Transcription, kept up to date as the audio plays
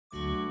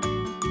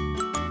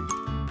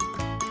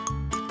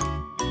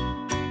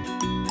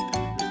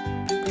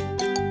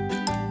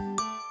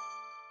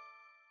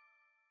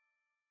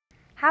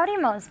Howdy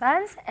Mouse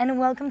fans, and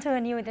welcome to a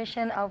new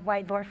edition of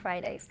Whiteboard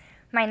Fridays.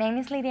 My name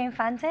is Lydia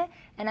Infante,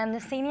 and I'm the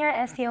Senior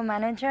SEO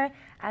Manager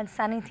at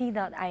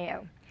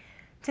Sanity.io.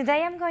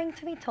 Today I'm going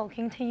to be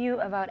talking to you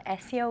about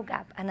SEO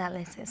gap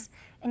analysis.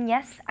 And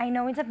yes, I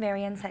know it's a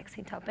very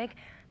unsexy topic,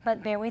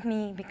 but bear with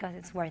me because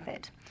it's worth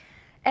it.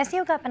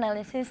 SEO gap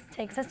analysis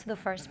takes us to the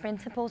first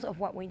principles of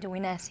what we do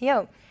in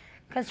SEO,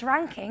 because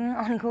ranking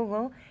on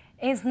Google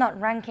is not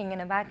ranking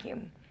in a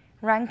vacuum.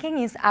 Ranking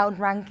is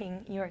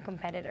outranking your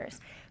competitors.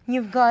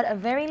 You've got a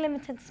very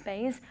limited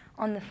space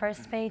on the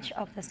first page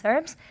of the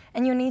SERPs,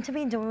 and you need to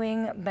be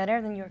doing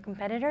better than your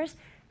competitors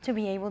to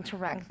be able to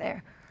rank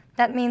there.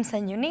 That means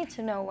that you need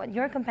to know what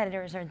your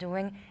competitors are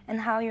doing and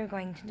how you're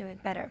going to do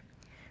it better.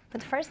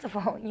 But first of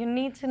all, you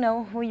need to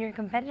know who your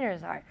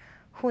competitors are,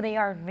 who they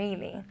are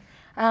really.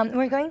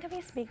 We're going to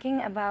be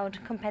speaking about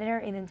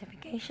competitor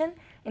identification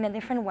in a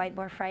different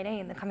Whiteboard Friday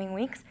in the coming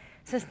weeks,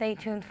 so stay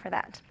tuned for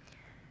that.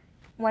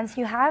 Once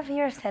you have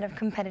your set of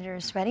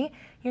competitors ready,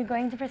 you're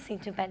going to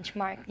proceed to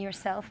benchmark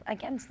yourself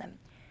against them.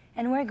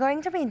 And we're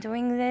going to be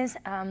doing this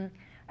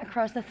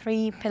across the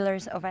 3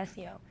 pillars of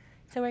SEO.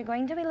 So we're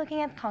going to be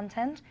looking at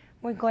content,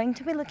 we're going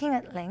to be looking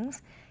at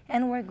links,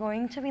 and we're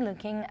going to be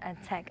looking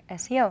at tech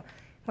SEO.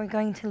 We're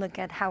going to look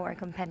at how our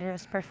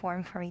competitors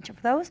perform for each of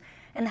those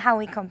and how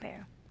we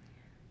compare.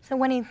 So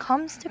when it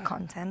comes to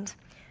content,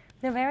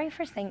 the very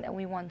first thing that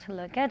we want to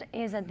look at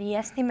is at the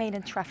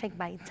estimated traffic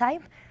by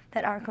type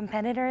that our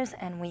competitors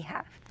and we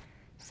have.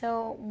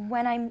 So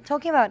when I'm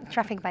talking about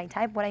traffic by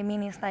type, what I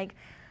mean is like,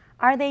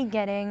 are they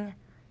getting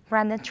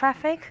branded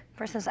traffic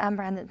versus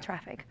unbranded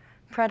traffic?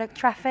 Product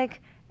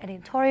traffic,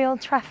 editorial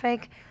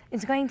traffic,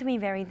 it's going to be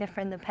very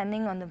different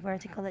depending on the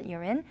vertical that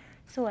you're in,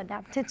 so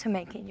adapt it to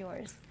make it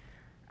yours.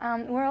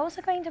 We're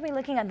also going to be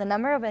looking at the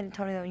number of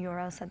editorial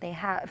URLs that they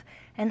have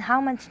and how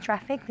much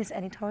traffic these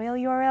editorial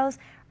URLs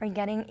are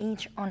getting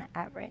each on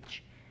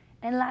average.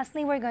 And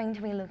lastly, we're going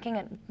to be looking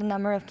at the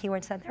number of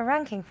keywords that they're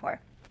ranking for.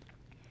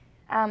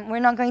 We're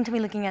not going to be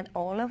looking at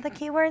all of the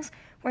keywords.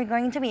 We're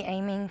going to be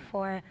aiming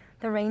for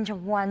the range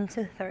of 1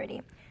 to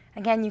 30.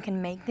 Again, you can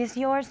make this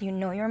yours, you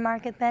know your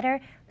market better,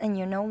 and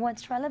you know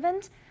what's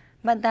relevant,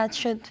 but that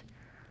should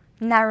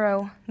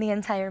narrow the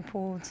entire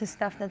pool to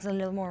stuff that's a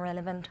little more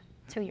relevant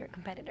to your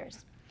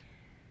competitors.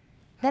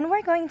 Then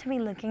we're going to be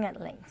looking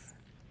at links.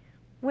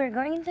 We're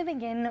going to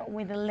begin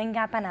with the link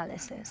gap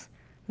analysis.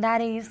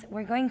 That is,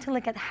 we're going to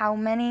look at how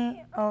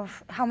many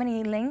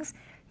links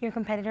your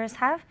competitors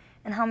have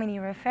and how many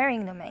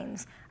referring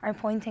domains are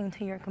pointing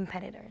to your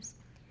competitors.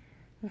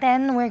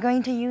 Then we're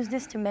going to use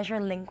this to measure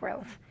link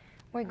growth.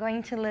 We're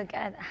going to look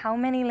at how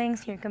many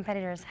links your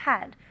competitors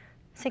had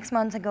 6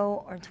 months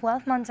ago or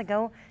 12 months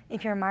ago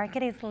if your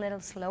market is a little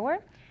slower,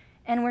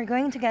 and we're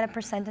going to get a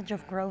percentage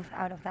of growth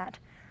out of that.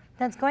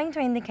 That's going to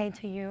indicate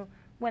to you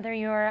whether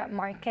your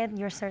market,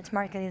 your search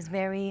market, is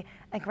very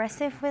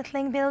aggressive with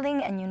link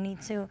building and you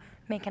need to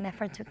make an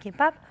effort to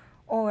keep up,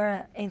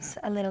 or it's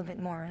a little bit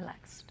more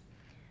relaxed.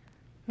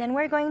 Then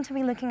we're going to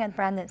be looking at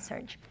branded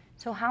search.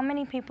 So how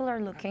many people are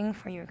looking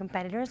for your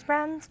competitors'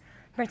 brands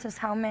versus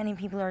how many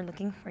people are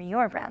looking for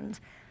your brand.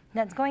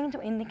 That's going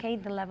to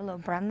indicate the level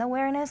of brand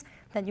awareness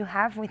that you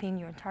have within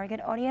your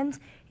target audience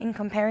in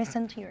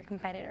comparison to your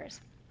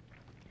competitors.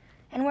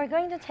 And we're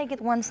going to take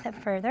it one step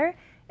further,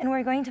 and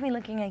we're going to be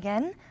looking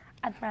again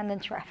at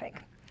branded traffic.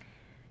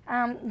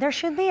 There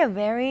should be a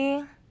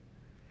very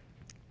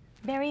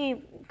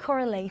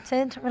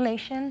correlated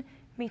relation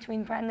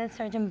between branded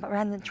search and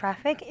branded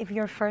traffic. If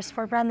you're first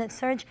for branded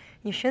search,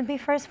 you should be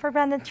first for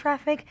branded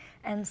traffic,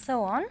 and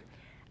so on.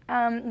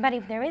 But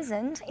if there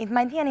isn't, it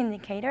might be an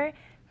indicator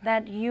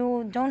that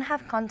you don't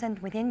have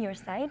content within your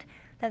site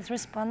that's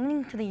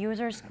responding to the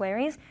user's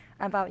queries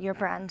about your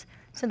brand.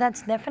 So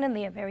that's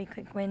definitely a very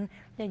quick win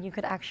that you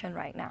could action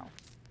right now.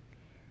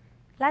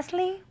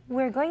 Lastly,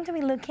 we're going to be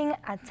looking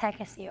at tech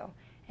SEO.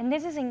 And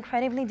this is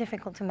incredibly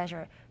difficult to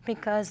measure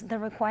because the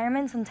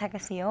requirements on tech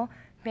SEO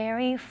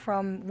vary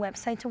from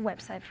website to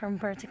website, from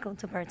vertical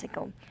to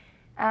vertical.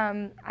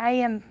 I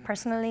am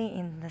personally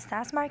in the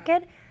SaaS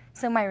market,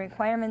 so my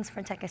requirements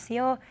for tech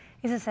SEO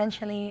is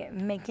essentially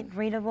make it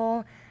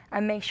readable,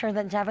 and make sure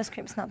that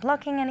JavaScript's not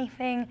blocking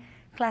anything,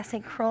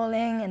 classic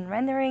crawling and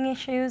rendering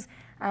issues,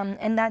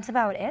 and that's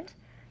about it.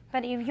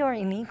 But if you're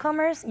in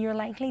e-commerce, you're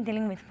likely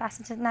dealing with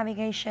faceted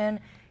navigation,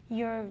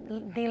 you're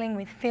dealing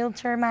with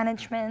filter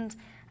management,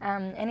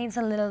 and it's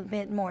a little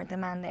bit more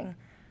demanding.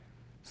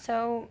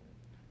 So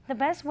the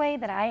best way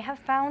that I have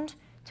found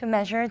to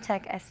measure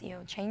tech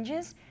SEO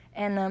changes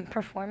and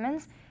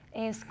performance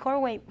is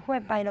Core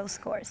Web Vital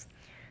scores.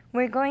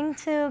 We're going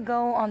to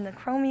go on the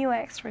Chrome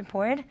UX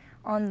report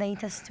on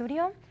Data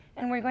Studio,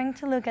 and we're going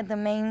to look at the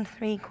main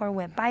 3 Core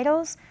Web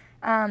Vitals,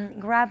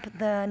 grab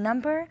the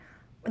number,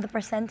 the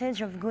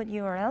percentage of good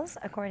URLs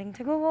according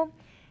to Google,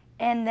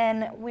 and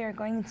then we're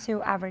going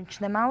to average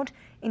them out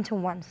into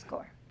one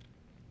score.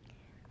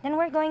 Then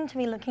we're going to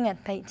be looking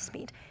at page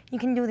speed. You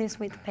can do this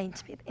with Page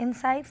Speed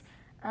Insights,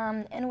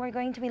 and we're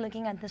going to be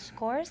looking at the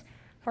scores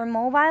for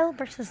mobile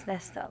versus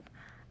desktop.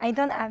 I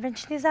don't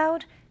average this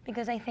out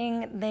because I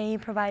think they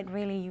provide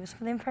really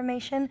useful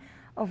information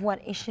of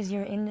what issues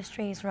your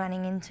industry is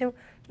running into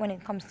when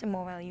it comes to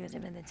mobile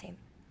usability.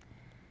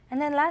 And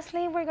then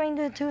lastly, we're going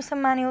to do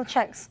some manual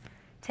checks.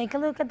 Take a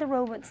look at the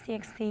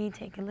robots.txt,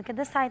 take a look at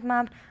the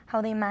sitemap,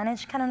 how they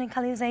manage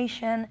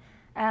canonicalization,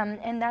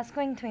 and that's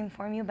going to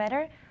inform you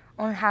better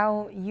on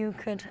how you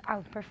could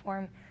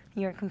outperform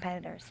your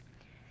competitors.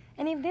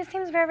 And if this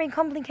seems very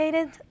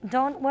complicated,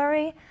 don't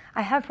worry.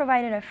 I have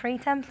provided a free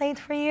template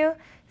for you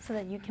so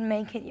that you can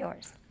make it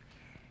yours.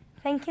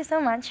 Thank you so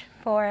much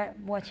for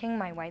watching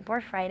my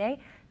Whiteboard Friday.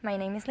 My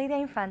name is Lidia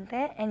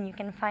Infante, and you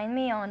can find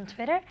me on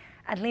Twitter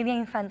at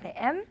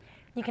LidiaInfanteM.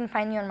 You can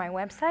find me on my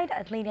website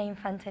at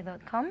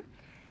lidiainfante.com.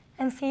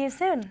 And see you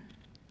soon.